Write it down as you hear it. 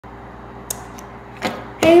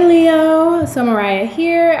Hey Leo, so Mariah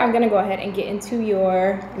here. I'm gonna go ahead and get into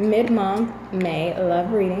your mid-month May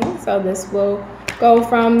love reading. So this will go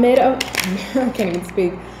from I can't even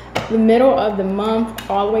speak, the middle of the month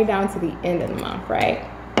all the way down to the end of the month, right?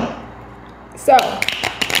 So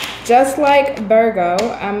just like Virgo,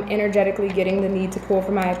 I'm energetically getting the need to pull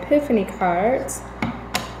from my Epiphany cards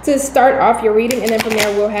to start off your reading, and then from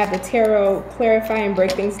there we'll have the tarot clarify and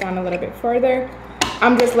break things down a little bit further.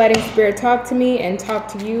 I'm just letting Spirit talk to me and talk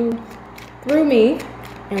to you through me,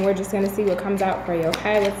 and we're just going to see what comes out for you,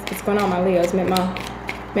 okay? What's going on, my Leos? May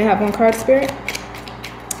I have one card, Spirit?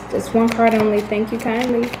 Just one card only. Thank you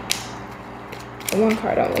kindly. One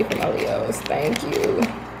card only for my Leos. Thank you.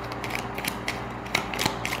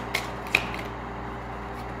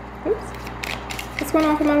 Oops. What's going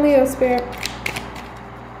on for my Leo, Spirit?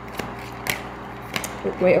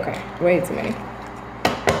 Wait, okay. Way too many.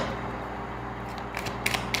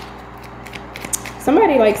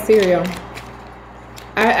 Somebody likes cereal.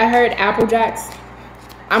 I heard Apple Jacks.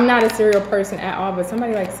 I'm not a cereal person at all, but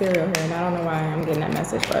somebody likes cereal here, and I don't know why I'm getting that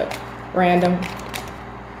message, but random.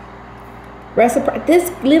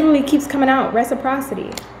 This literally keeps coming out.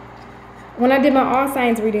 Reciprocity. When I did my all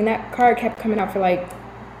signs reading, that card kept coming out for like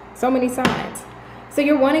so many signs. So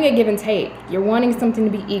you're wanting a give and take. You're wanting something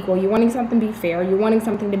to be equal. You're wanting something to be fair. You're wanting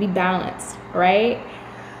something to be balanced, right?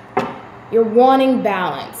 You're wanting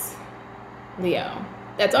balance. Leo,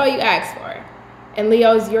 that's all you ask for. And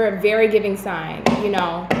Leos, you're a very giving sign. You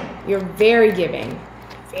know, you're very giving.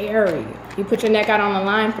 Very. You put your neck out on the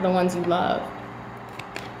line for the ones you love.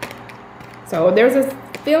 So there's a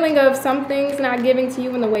feeling of some things not giving to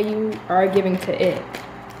you in the way you are giving to it.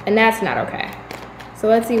 And that's not okay. So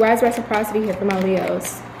let's see, why is reciprocity here for my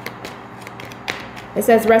Leos? It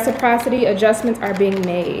says reciprocity adjustments are being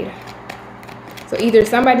made. So either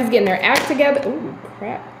somebody's getting their act together. Ooh,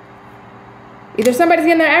 crap. Either somebody's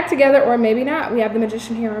getting their act together or maybe not. We have the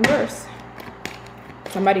Magician here in reverse.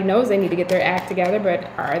 Somebody knows they need to get their act together, but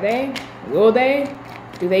are they? Will they?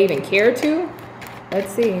 Do they even care to?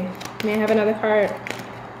 Let's see. May I have another card?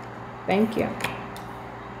 Thank you.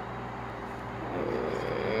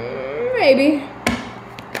 Maybe.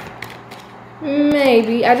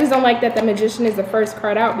 Maybe. I just don't like that the Magician is the first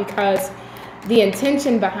card out because the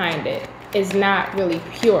intention behind it is not really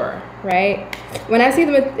pure, right? When I see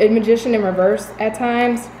the Magician in reverse at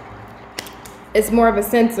times, it's more of a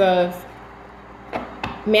sense of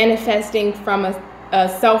manifesting from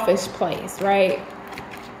a selfish place, right?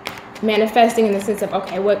 Manifesting in the sense of,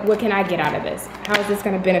 okay, what can I get out of this? How is this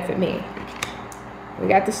going to benefit me? We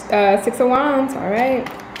got the Six of Wands, all right.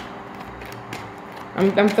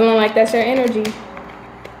 I'm feeling like that's your energy.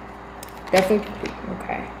 Definitely,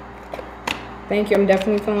 okay. Thank you. I'm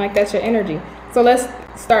definitely feeling like that's your energy. So let's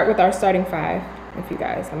start with our starting five. If you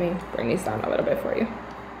guys, let me bring these down a little bit for you.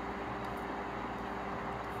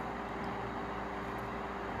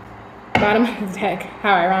 Bottom of the deck.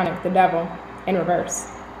 How ironic. The Devil in reverse.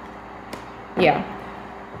 Yeah.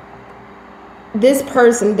 This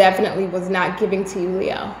person definitely was not giving to you,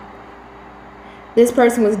 Leo. This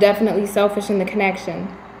person was definitely selfish in the connection.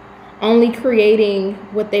 Only creating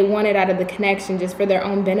what they wanted out of the connection just for their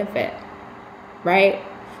own benefit. Right?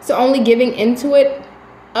 So only giving into it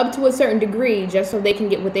up to a certain degree just so they can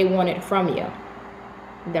get what they wanted from you.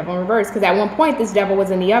 Devil in reverse. Because at one point this devil was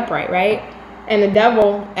in the upright, right? And the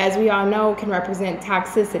devil, as we all know, can represent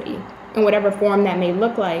toxicity in whatever form that may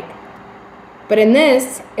look like. But in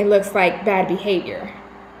this, it looks like bad behavior.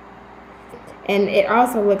 And it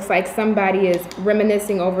also looks like somebody is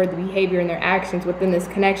reminiscing over the behavior and their actions within this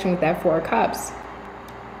connection with that Four of Cups.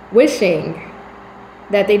 Wishing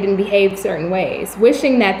that they didn't behave certain ways,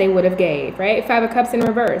 wishing that they would have gave, right? Five of Cups in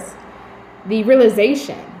reverse. The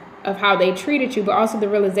realization of how they treated you, but also the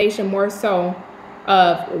realization more so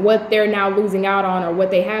of what they're now losing out on or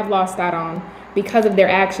what they have lost out on because of their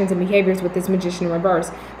actions and behaviors with this Magician in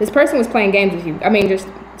reverse. This person was playing games with you. I mean, just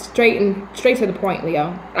straight to the point,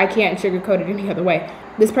 Leo. I can't sugarcoat it any other way.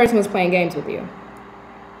 This person was playing games with you.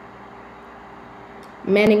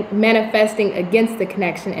 Manifesting against the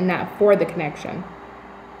connection and not for the connection.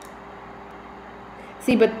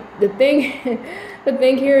 See, but the thing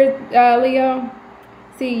here, Leo,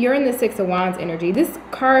 see, you're in the Six of Wands energy. This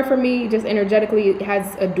card for me just energetically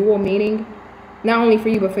has a dual meaning, not only for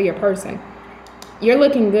you, but for your person. You're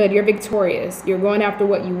looking good. You're victorious. You're going after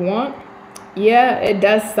what you want. Yeah, it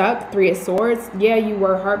does suck. Three of Swords. Yeah, you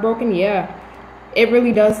were heartbroken. Yeah, it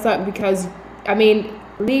really does suck because, I mean,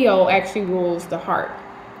 Leo actually rules the heart.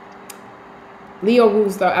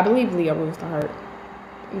 I believe Leo rules the heart.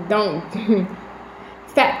 Don't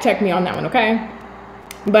fact check me on that one, okay?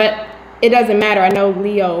 But it doesn't matter. I know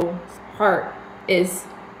Leo's heart is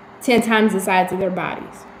 10 times the size of their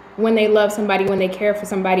bodies. When they love somebody, when they care for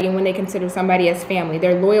somebody, and when they consider somebody as family,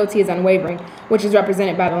 their loyalty is unwavering, which is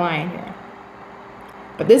represented by the lion here.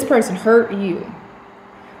 But this person hurt you.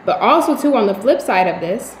 But also, too, on the flip side of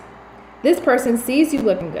this person sees you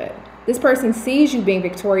looking good. This person sees you being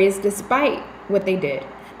victorious despite what they did,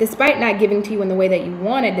 despite not giving to you in the way that you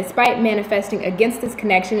wanted, despite manifesting against this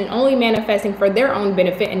connection and only manifesting for their own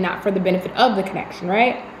benefit and not for the benefit of the connection,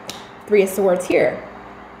 right? 3 of Swords here.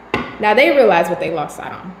 Now they realize what they lost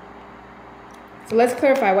out on. So let's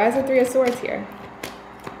clarify. Why is the 3 of Swords here?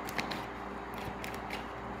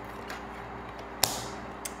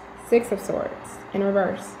 Six of Swords in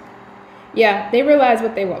reverse. Yeah, they realize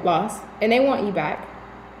what they lost, and they want you back.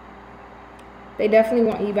 They definitely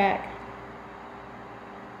want you back.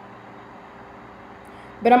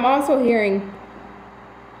 But I'm also hearing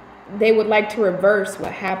they would like to reverse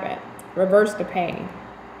what happened, reverse the pain.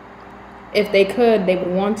 If they could, they would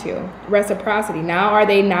want to. Reciprocity. Now, are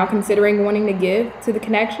they now considering wanting to give to the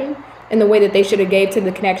connection in the way that they should have gave to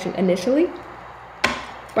the connection initially?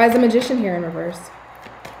 Why is the Magician here in reverse?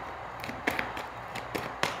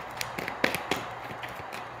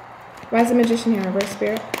 Why is the Magician here in reverse,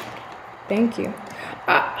 Spirit? Thank you.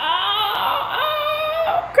 Okay,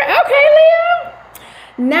 Leo.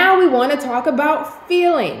 Now we want to talk about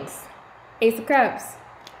feelings. Ace of Cups.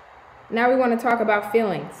 Now we want to talk about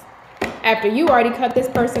feelings. After you already cut this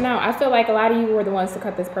person out, I feel like a lot of you were the ones to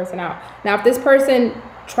cut this person out. Now, if this person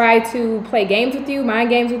tried to play games with you, mind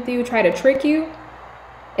games with you, try to trick you,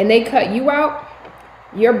 and they cut you out,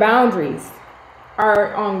 your boundaries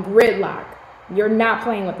are on gridlock. You're not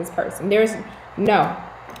playing with this person. There's nope,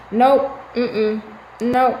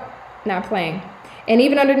 not playing. And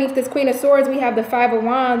even underneath this Queen of Swords, we have the 5 of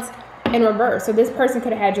Wands in reverse. So this person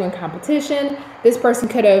could have had you in competition. This person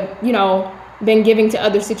could have, you know, been giving to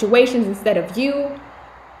other situations instead of you.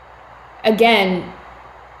 Again,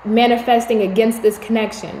 manifesting against this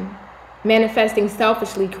connection, manifesting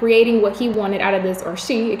selfishly, creating what he wanted out of this, or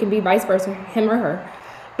she, it can be vice versa, him or her,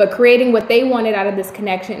 but creating what they wanted out of this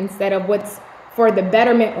connection instead of what's for the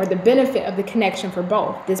betterment or the benefit of the connection for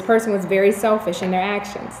both. This person was very selfish in their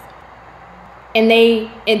actions. And they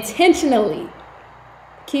intentionally,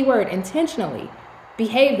 keyword intentionally,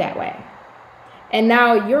 behave that way. And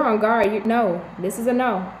now you're on guard. No, this is a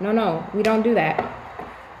no. No, we don't do that.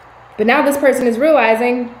 But now this person is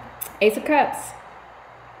realizing, Ace of Cups,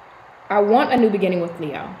 I want a new beginning with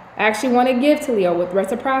Leo. I actually want to give to Leo with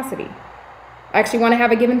reciprocity. I actually want to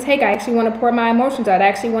have a give and take. I actually want to pour my emotions out. I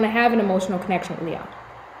actually want to have an emotional connection with Leo.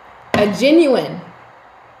 A genuine,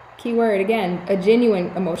 keyword again, a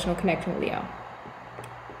genuine emotional connection with Leo.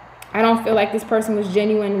 I don't feel like this person was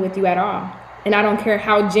genuine with you at all. And I don't care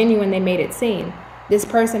how genuine they made it seem. This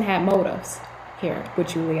person had motives here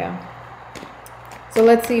with you, Leo. So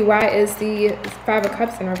let's see, why is the 5 of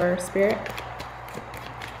Cups in reverse, Spirit?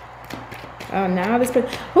 Oh, now this person,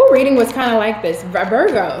 who reading was kind of like this?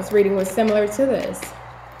 Virgo's reading was similar to this.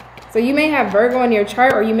 So you may have Virgo in your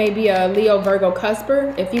chart, or you may be a Leo Virgo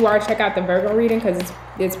cusper. If you are, check out the Virgo reading because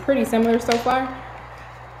it's pretty similar so far.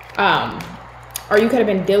 Or you could have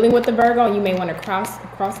been dealing with the Virgo and you may want to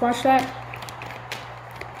cross-watch that.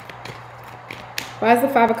 Why is the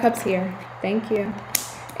 5 of Cups here? Thank you.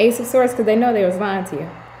 Ace of Swords, because they know they was lying to you.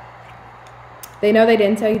 They know they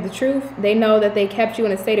didn't tell you the truth. They know that they kept you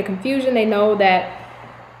in a state of confusion. They know that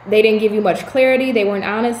they didn't give you much clarity. They weren't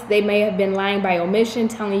honest. They may have been lying by omission,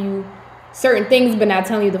 telling you certain things, but not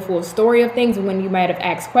telling you the full story of things when you might have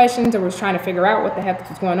asked questions or was trying to figure out what the heck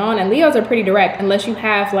was going on. And Leos are pretty direct, unless you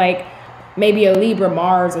have like maybe a Libra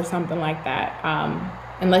Mars or something like that.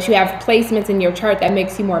 Unless you have placements in your chart that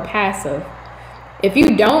makes you more passive. If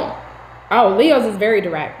you don't, Leos is very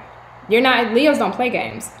direct. Leos don't play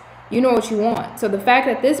games. You know what you want. So the fact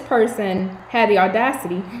that this person had the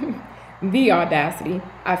audacity,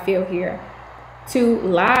 I feel here, to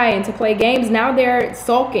lie and to play games, now they're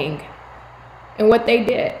sulking in what they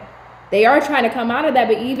did. They are trying to come out of that,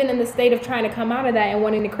 but even in the state of trying to come out of that and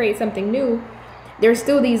wanting to create something new, there's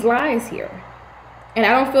still these lies here. And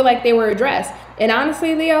I don't feel like they were addressed. And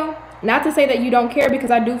honestly, Leo, not to say that you don't care, because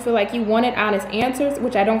I do feel like you wanted honest answers,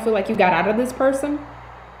 which I don't feel like you got out of this person.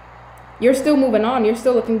 You're still moving on. You're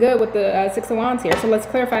still looking good with the 6 of Wands here. So let's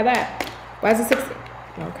clarify that. Why is the 6?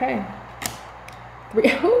 Okay.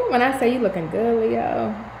 3. Ooh, when I say you looking good,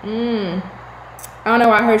 Leo. I don't know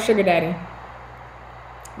why I heard sugar daddy.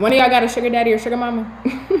 One of y'all got a sugar daddy or sugar mama?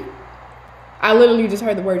 I literally just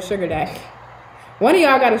heard the word sugar daddy. One of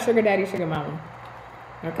y'all got a sugar daddy, sugar mama.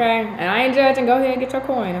 Okay? And I ain't judging. Go ahead and get your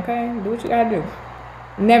coin, okay? Do what you gotta do.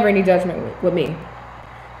 Never any judgment with me.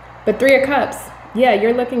 But 3 of Cups. Yeah,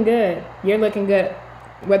 you're looking good. You're looking good.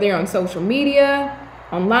 Whether you're on social media,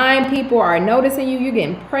 online, people are noticing you. You're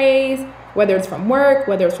getting praise, whether it's from work,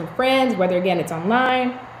 whether it's from friends, whether, again, it's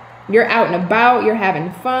online. You're out and about. You're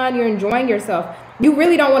having fun. You're enjoying yourself. You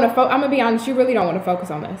really don't want to I'm going to be honest. You really don't want to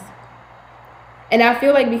focus on this. And I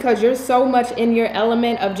feel like because you're so much in your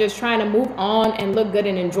element of just trying to move on and look good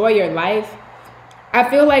and enjoy your life, I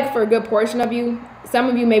feel like for a good portion of you, some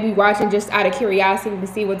of you may be watching just out of curiosity to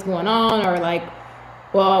see what's going on, or like,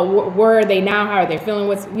 well, where are they now? How are they feeling?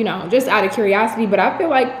 What's, just out of curiosity. But I feel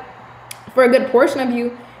like for a good portion of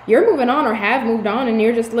you, you're moving on or have moved on, and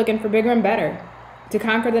you're just looking for bigger and better to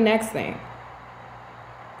conquer the next thing.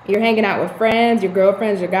 You're hanging out with friends, your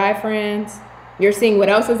girlfriends, your guy friends. You're seeing what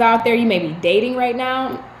else is out there. You may be dating right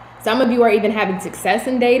now. Some of you are even having success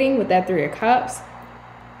in dating with that 3 of Cups.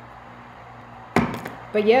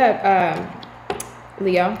 But yeah,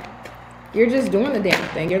 Leo, you're just doing the damn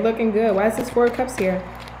thing. You're looking good. Why is this 4 of Cups here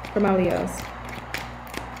for my Leos?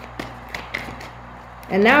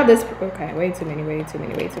 And now this, okay, way too many.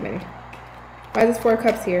 Why is this 4 of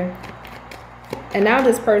Cups here? And now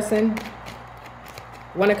this person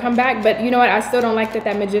want to come back, but you know what? I still don't like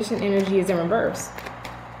that Magician energy is in reverse.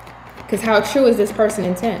 Because how true is this person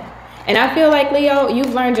intent? And I feel like, Leo,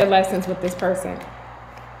 you've learned your lessons with this person.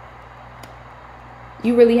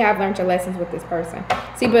 You really have learned your lessons with this person.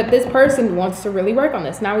 See, but this person wants to really work on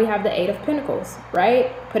this. Now we have the 8 of Pentacles,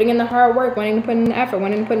 right? Putting in the hard work, wanting to put in the effort,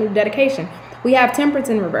 wanting to put in the dedication. We have Temperance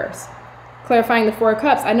in reverse. Clarifying the 4 of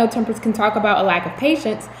Cups. I know Temperance can talk about a lack of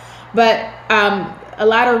patience, but a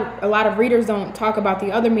lot of readers don't talk about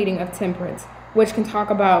the other meaning of Temperance, which can talk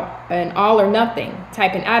about an all or nothing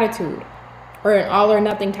type of attitude, or an all or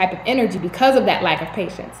nothing type of energy because of that lack of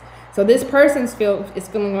patience. So this person is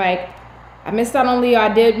feeling like, I missed out on Leo.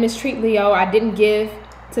 I did mistreat Leo. I didn't give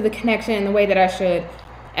to the connection in the way that I should.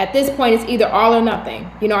 At this point, it's either all or nothing.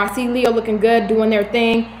 I see Leo looking good, doing their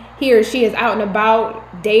thing. He or she is out and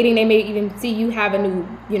about dating. They may even see you have a new,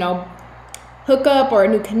 hookup or a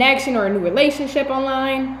new connection or a new relationship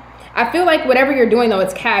online. I feel like whatever you're doing, though,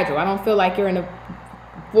 it's casual. I don't feel like you're in a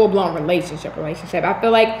full-blown relationship. I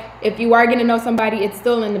feel like if you are getting to know somebody, it's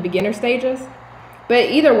still in the beginner stages. But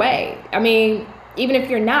either way, I mean, even if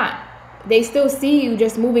you're not, they still see you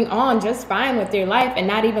just moving on just fine with their life and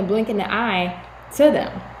not even blinking the eye to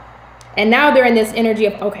them. And now they're in this energy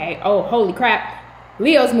of, okay, oh, holy crap,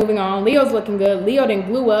 Leo's moving on. Leo's looking good. Leo didn't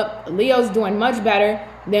glue up. Leo's doing much better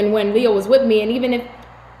than when Leo was with me. And even if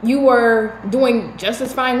you were doing just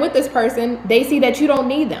as fine with this person, they see that you don't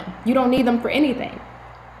need them. You don't need them for anything.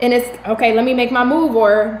 And it's, okay, let me make my move,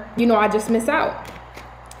 or, I just miss out.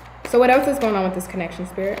 So what else is going on with this connection,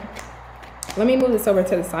 Spirit? Let me move this over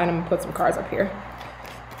to the side. I'm going to put some cards up here.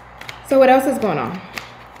 So what else is going on?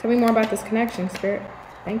 Tell me more about this connection, Spirit.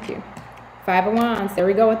 Thank you. 5 of Wands. There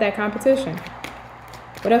we go with that competition.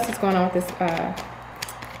 What else is going on with this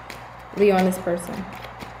Leo and this person?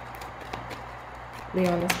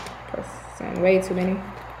 Leo and this person. Way too many.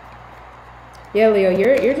 Yeah, Leo,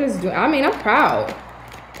 you're just doing, I mean, I'm proud.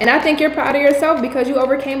 And I think you're proud of yourself because you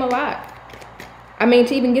overcame a lot. I mean,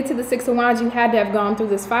 to even get to the 6 of Wands, you had to have gone through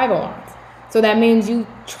this 5 of Wands. So that means you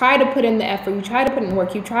try to put in the effort. You try to put in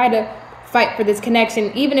work. You try to fight for this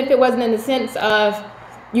connection, even if it wasn't in the sense of,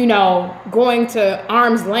 going to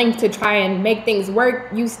arm's length to try and make things work.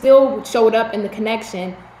 You still showed up in the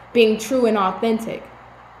connection, being true and authentic,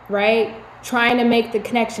 right? Trying to make the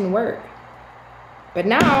connection work. But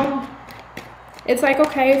now, it's like,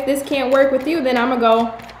 okay, if this can't work with you, then I'm going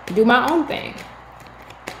to go do my own thing.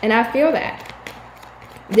 And I feel that.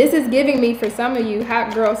 This is giving me, for some of you,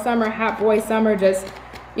 hot girl summer, hot boy summer, just,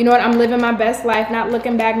 you know what, I'm living my best life, not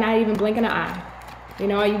looking back, not even blinking an eye. You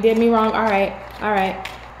did me wrong. All right,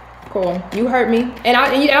 cool. You hurt me. And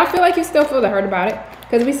I feel like you still feel the hurt about it,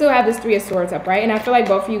 because we still have this 3 of Swords up, right? And I feel like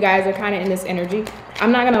both of you guys are kind of in this energy.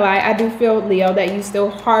 I'm not going to lie. I do feel, Leo, that you still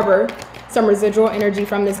harbor some residual energy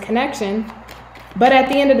from this connection. But at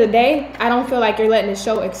the end of the day, I don't feel like you're letting it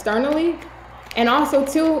show externally. And also,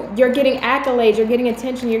 too, you're getting accolades, you're getting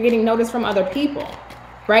attention, you're getting noticed from other people,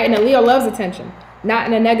 right? And a Leo loves attention, not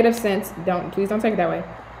in a negative sense. Please don't take it that way.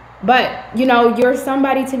 But, you're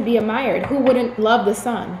somebody to be admired. Who wouldn't love the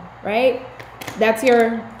sun, right? That's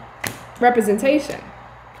your representation,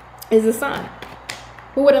 is the sun.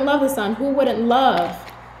 Who wouldn't love the sun? Who wouldn't love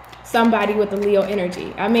somebody with the Leo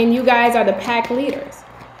energy? I mean, you guys are the pack leaders.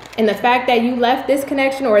 And the fact that you left this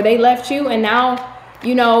connection, or they left you, and now,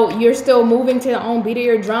 you're still moving to the own beat of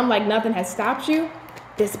your drum like nothing has stopped you,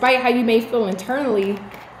 despite how you may feel internally,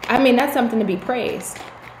 I mean, that's something to be praised.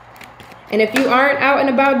 And if you aren't out and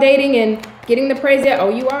about dating and getting the praise yet, oh,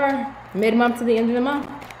 you are mid-month to the end of the month.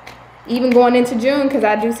 Even going into June, because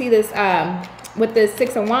I do see this with the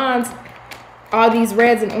Six of Wands, all these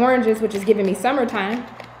reds and oranges, which is giving me summertime.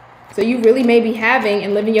 So you really may be having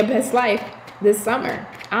and living your best life this summer,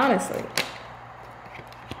 honestly.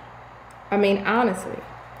 I mean, honestly.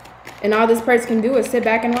 And all this person can do is sit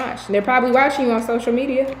back and watch. They're probably watching you on social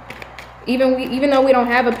media. Even though we don't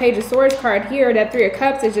have a Page of Swords card here, that Three of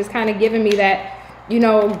Cups is just kind of giving me that, you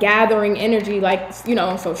know, gathering energy, like, you know,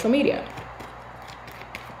 on social media.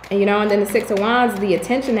 And, you know, and then the Six of Wands, the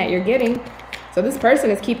attention that you're getting. So this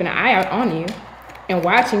person is keeping an eye out on you and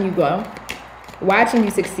watching you go, watching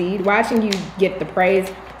you succeed, watching you get the praise,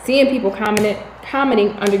 seeing people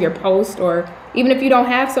commenting under your post, or even if you don't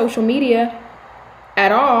have social media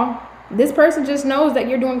at all, this person just knows that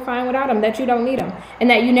you're doing fine without them, that you don't need them, and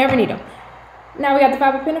that you never need them. Now we got the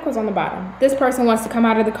Five of Pentacles on the bottom. This person wants to come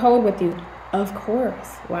out of the cold with you. Of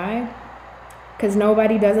course. Why? Because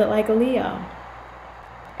nobody does it like a Leo.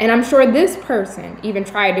 And I'm sure this person even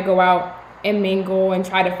tried to go out and mingle and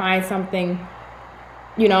try to find something,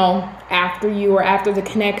 you know, after you or after the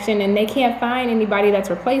connection, and they can't find anybody that's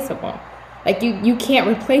replaceable. Like, you can't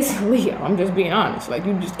replace a Leo. I'm just being honest. Like,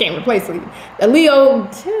 you just can't replace a Leo. A Leo,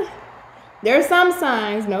 there are some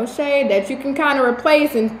signs, no shade, that you can kind of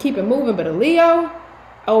replace and keep it moving. But a Leo,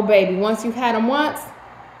 oh, baby, once you've had them once,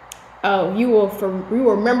 oh, you will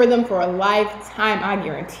remember them for a lifetime. I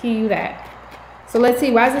guarantee you that. So let's see.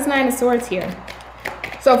 Why is this Nine of Swords here?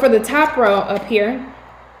 So for the top row up here,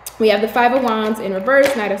 we have the Five of Wands in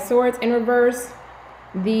reverse, Knight of Swords in reverse,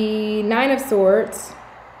 the Nine of Swords,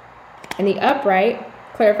 and the upright,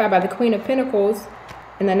 clarified by the Queen of Pentacles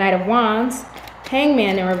and the Knight of Wands,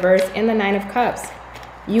 Hangman in reverse, and the Nine of Cups.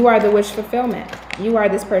 You are the wish fulfillment. You are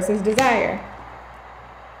this person's desire.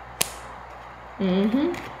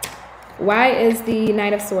 Why is the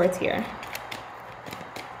Knight of Swords here?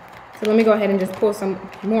 So let me go ahead and just pull some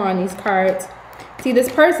more on these cards. See,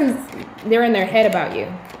 this person's, they're in their head about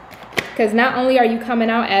you. Because not only are you coming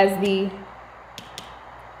out as the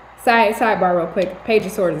sidebar real quick, Page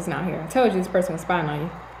of Swords is not here. I told you this person was spying on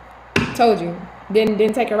you. Told you.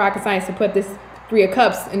 Didn't take a rocket science to put this Three of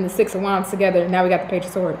Cups and the Six of Wands together. Now we got the Page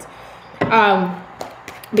of Swords.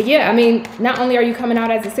 But yeah, I mean, not only are you coming out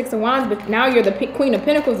as the Six of Wands, but now you're the Queen of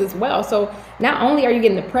Pentacles as well. So not only are you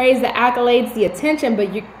getting the praise, the accolades, the attention, but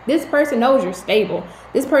this person knows you're stable.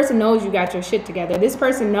 This person knows you got your shit together. This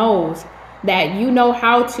person knows that you know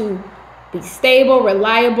how to be stable,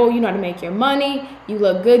 reliable. You know how to make your money. You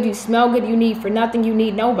look good. You smell good. You need for nothing. You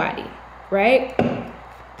need nobody, right?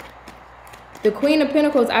 The Queen of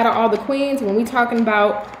Pentacles, out of all the queens, when we talking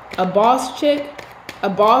about a boss chick, a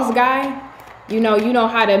boss guy, you know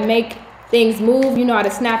how to make things move. You know how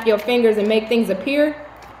to snap your fingers and make things appear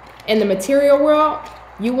in the material world.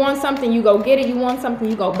 You want something, you go get it. You want something,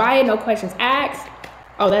 you go buy it. No questions asked.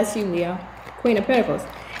 Oh, that's you, Leo. Queen of Pentacles.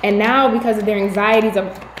 And now, because of their anxieties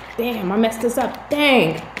of, damn, I messed this up.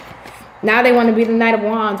 Dang. Now they want to be the Knight of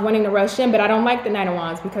Wands, wanting to rush in. But I don't like the Knight of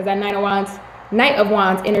Wands, because that Knight of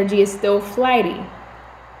Wands energy is still flighty.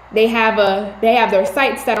 They have their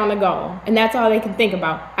sights set on the goal, and that's all they can think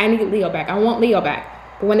about. I need Leo back. I want Leo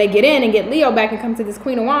back. But when they get in and get Leo back and come to this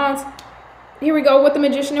Queen of Wands, here we go with the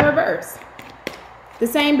Magician in reverse. The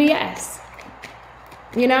same BS.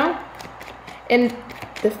 You know? And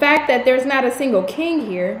the fact that there's not a single king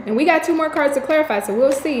here, and we got two more cards to clarify, so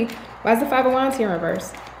we'll see. Why is the Five of Wands here in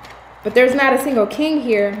reverse? But there's not a single king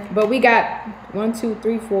here, but we got 1, 2,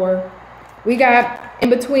 3, 4. We got in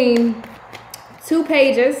between 2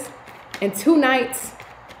 pages and 2 knights,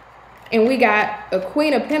 and we got a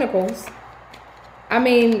Queen of Pentacles. I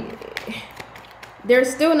mean,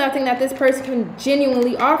 there's still nothing that this person can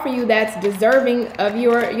genuinely offer you that's deserving of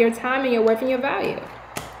your time and your worth and your value.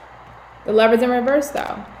 The Lovers in reverse,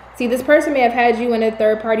 though. See, this person may have had you in a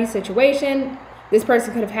third-party situation. This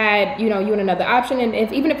person could have had, you in another option. And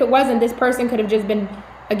even if it wasn't, this person could have just been,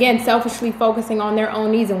 again, selfishly focusing on their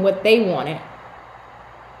own needs and what they wanted,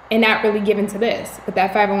 and not really given to this, with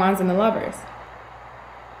that Five of Wands and the Lovers.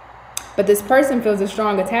 But this person feels a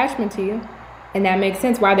strong attachment to you, and that makes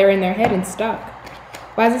sense why they're in their head and stuck.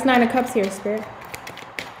 Why is this Nine of Cups here, Spirit?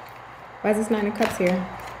 Why is this Nine of Cups here?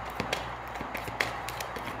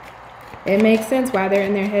 It makes sense why they're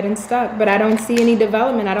in their head and stuck, but I don't see any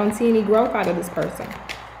development. I don't see any growth out of this person.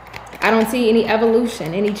 I don't see any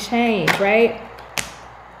evolution, any change, right?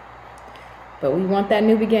 But we want that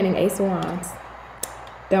new beginning, Ace of Wands.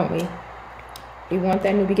 Don't we? We want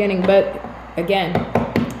that new beginning. But again,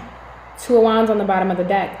 Two of Wands on the bottom of the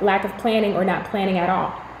deck. Lack of planning or not planning at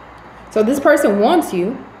all. So this person wants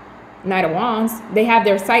you, Knight of Wands. They have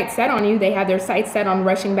their sights set on you. They have their sights set on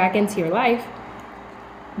rushing back into your life.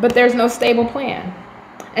 But there's no stable plan.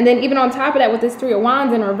 And then even on top of that, with this Three of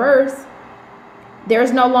Wands in reverse,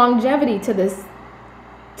 there's no longevity to this,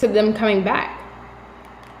 to them coming back.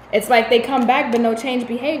 It's like they come back, but no change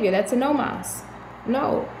behavior. That's a no mas.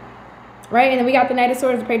 No. Right? And then we got the Knight of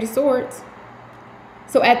Swords, the Page of Swords.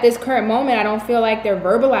 So at this current moment, I don't feel like they're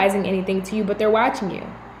verbalizing anything to you, but they're watching you.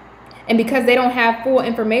 And because they don't have full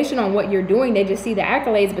information on what you're doing, they just see the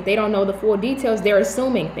accolades, but they don't know the full details. They're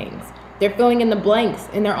assuming things. They're filling in the blanks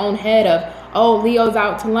in their own head of, oh, Leo's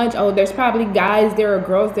out to lunch. Oh, there's probably guys there or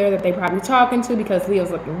girls there that they probably talking to because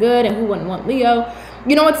Leo's looking good, and who wouldn't want Leo?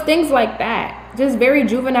 You know, it's things like that. Just very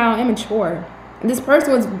juvenile, immature. And this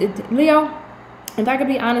person was, Leo, if I could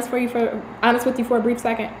be honest with you for a brief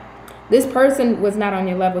second, this person was not on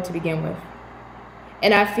your level to begin with.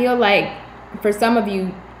 And I feel like for some of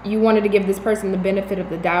you, you wanted to give this person the benefit of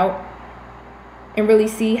the doubt and really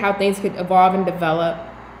see how things could evolve and develop.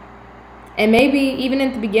 And maybe even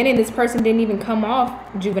at the beginning, this person didn't even come off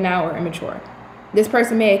juvenile or immature. This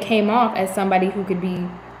person may have came off as somebody who could be,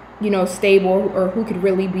 you know, stable, or who could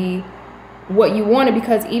really be what you wanted,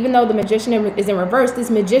 because even though the Magician is in reverse, this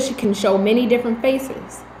Magician can show many different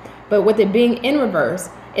faces. But with it being in reverse,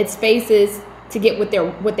 it's faces to get what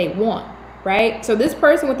they want, right? So this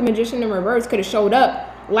person with the Magician in reverse could have showed up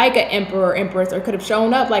like an Emperor or Empress, or could have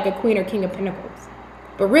shown up like a Queen or King of Pentacles.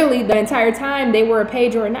 But really, the entire time, they were a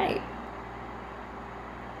Page or a Knight.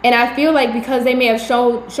 And I feel like because they may have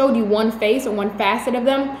showed you one face or one facet of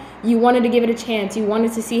them, you wanted to give it a chance. You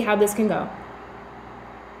wanted to see how this can go.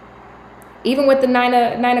 Even with the Nine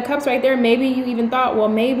of Cups right there, maybe you even thought, well,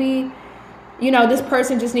 maybe, you know, this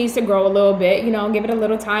person just needs to grow a little bit, you know, give it a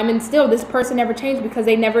little time. And still, this person never changed because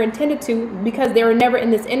they never intended to, because they were never in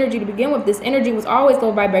this energy to begin with. This energy was always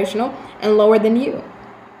low vibrational and lower than you.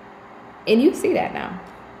 And you see that now.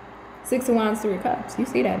 Six of Wands, Three of Cups. You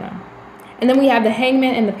see that now. And then we have the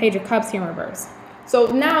Hangman and the Page of Cups here in reverse. So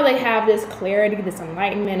now they have this clarity, this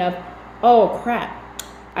enlightenment of, oh, crap,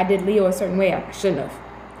 I did Leo a certain way. I shouldn't have.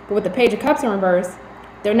 But with the Page of Cups in reverse,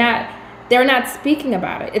 they're not speaking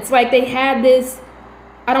about it. It's like they had this,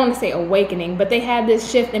 I don't want to say awakening, but they had this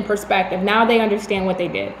shift in perspective. Now they understand what they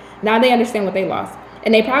did. Now they understand what they lost.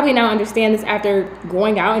 And they probably now understand this after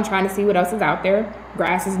going out and trying to see what else is out there.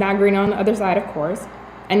 Grass is not green on the other side, of course.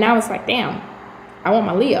 And now it's like, damn, I want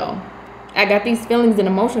my Leo. I got these feelings and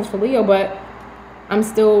emotions for Leo, but I'm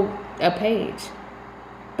still a Page.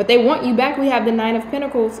 But they want you back. We have the Nine of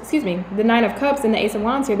Pentacles, the Nine of Cups and the Ace of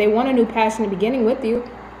Wands here. They want a new passionate beginning with you,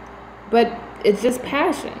 but it's just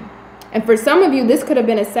passion. And for some of you, this could have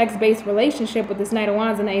been a sex-based relationship with this Knight of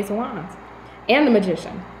Wands and the Ace of Wands and the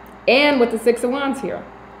Magician. And with the Six of Wands here,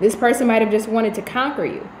 this person might have just wanted to conquer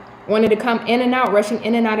you, wanted to come in and out, rushing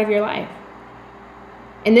in and out of your life.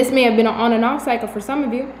 And this may have been an on and off cycle for some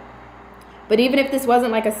of you. But even if this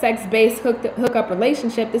wasn't like a sex-based hookup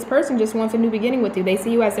relationship, this person just wants a new beginning with you. They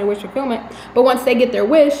see you as their wish fulfillment. But once they get their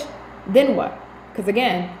wish, then what? Because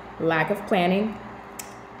again, lack of planning,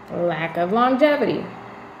 lack of longevity.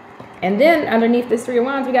 And then underneath this Three of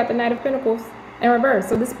Wands, we got the Knight of Pentacles in reverse.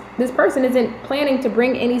 So this person isn't planning to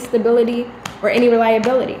bring any stability or any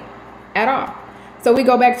reliability at all. So we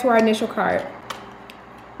go back to our initial card,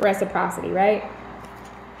 reciprocity, right?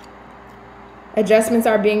 Adjustments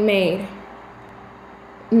are being made.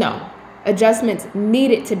 No, adjustments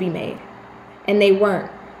needed to be made, and they weren't.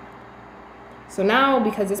 So now,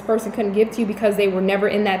 because this person couldn't give to you because they were never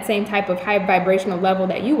in that same type of high vibrational level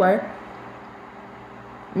that you were,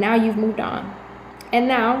 now you've moved on. And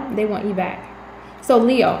now they want you back. So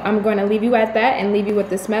Leo, I'm going to leave you at that and leave you with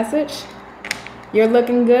this message. You're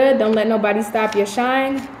looking good. Don't let nobody stop your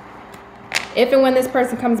shine. If and when this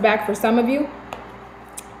person comes back for some of you,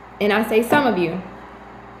 and I say some of you,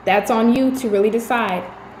 that's on you to really decide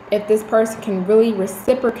if this person can really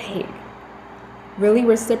reciprocate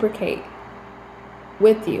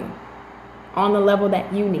with you on the level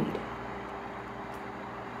that you need.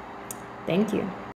 Thank you.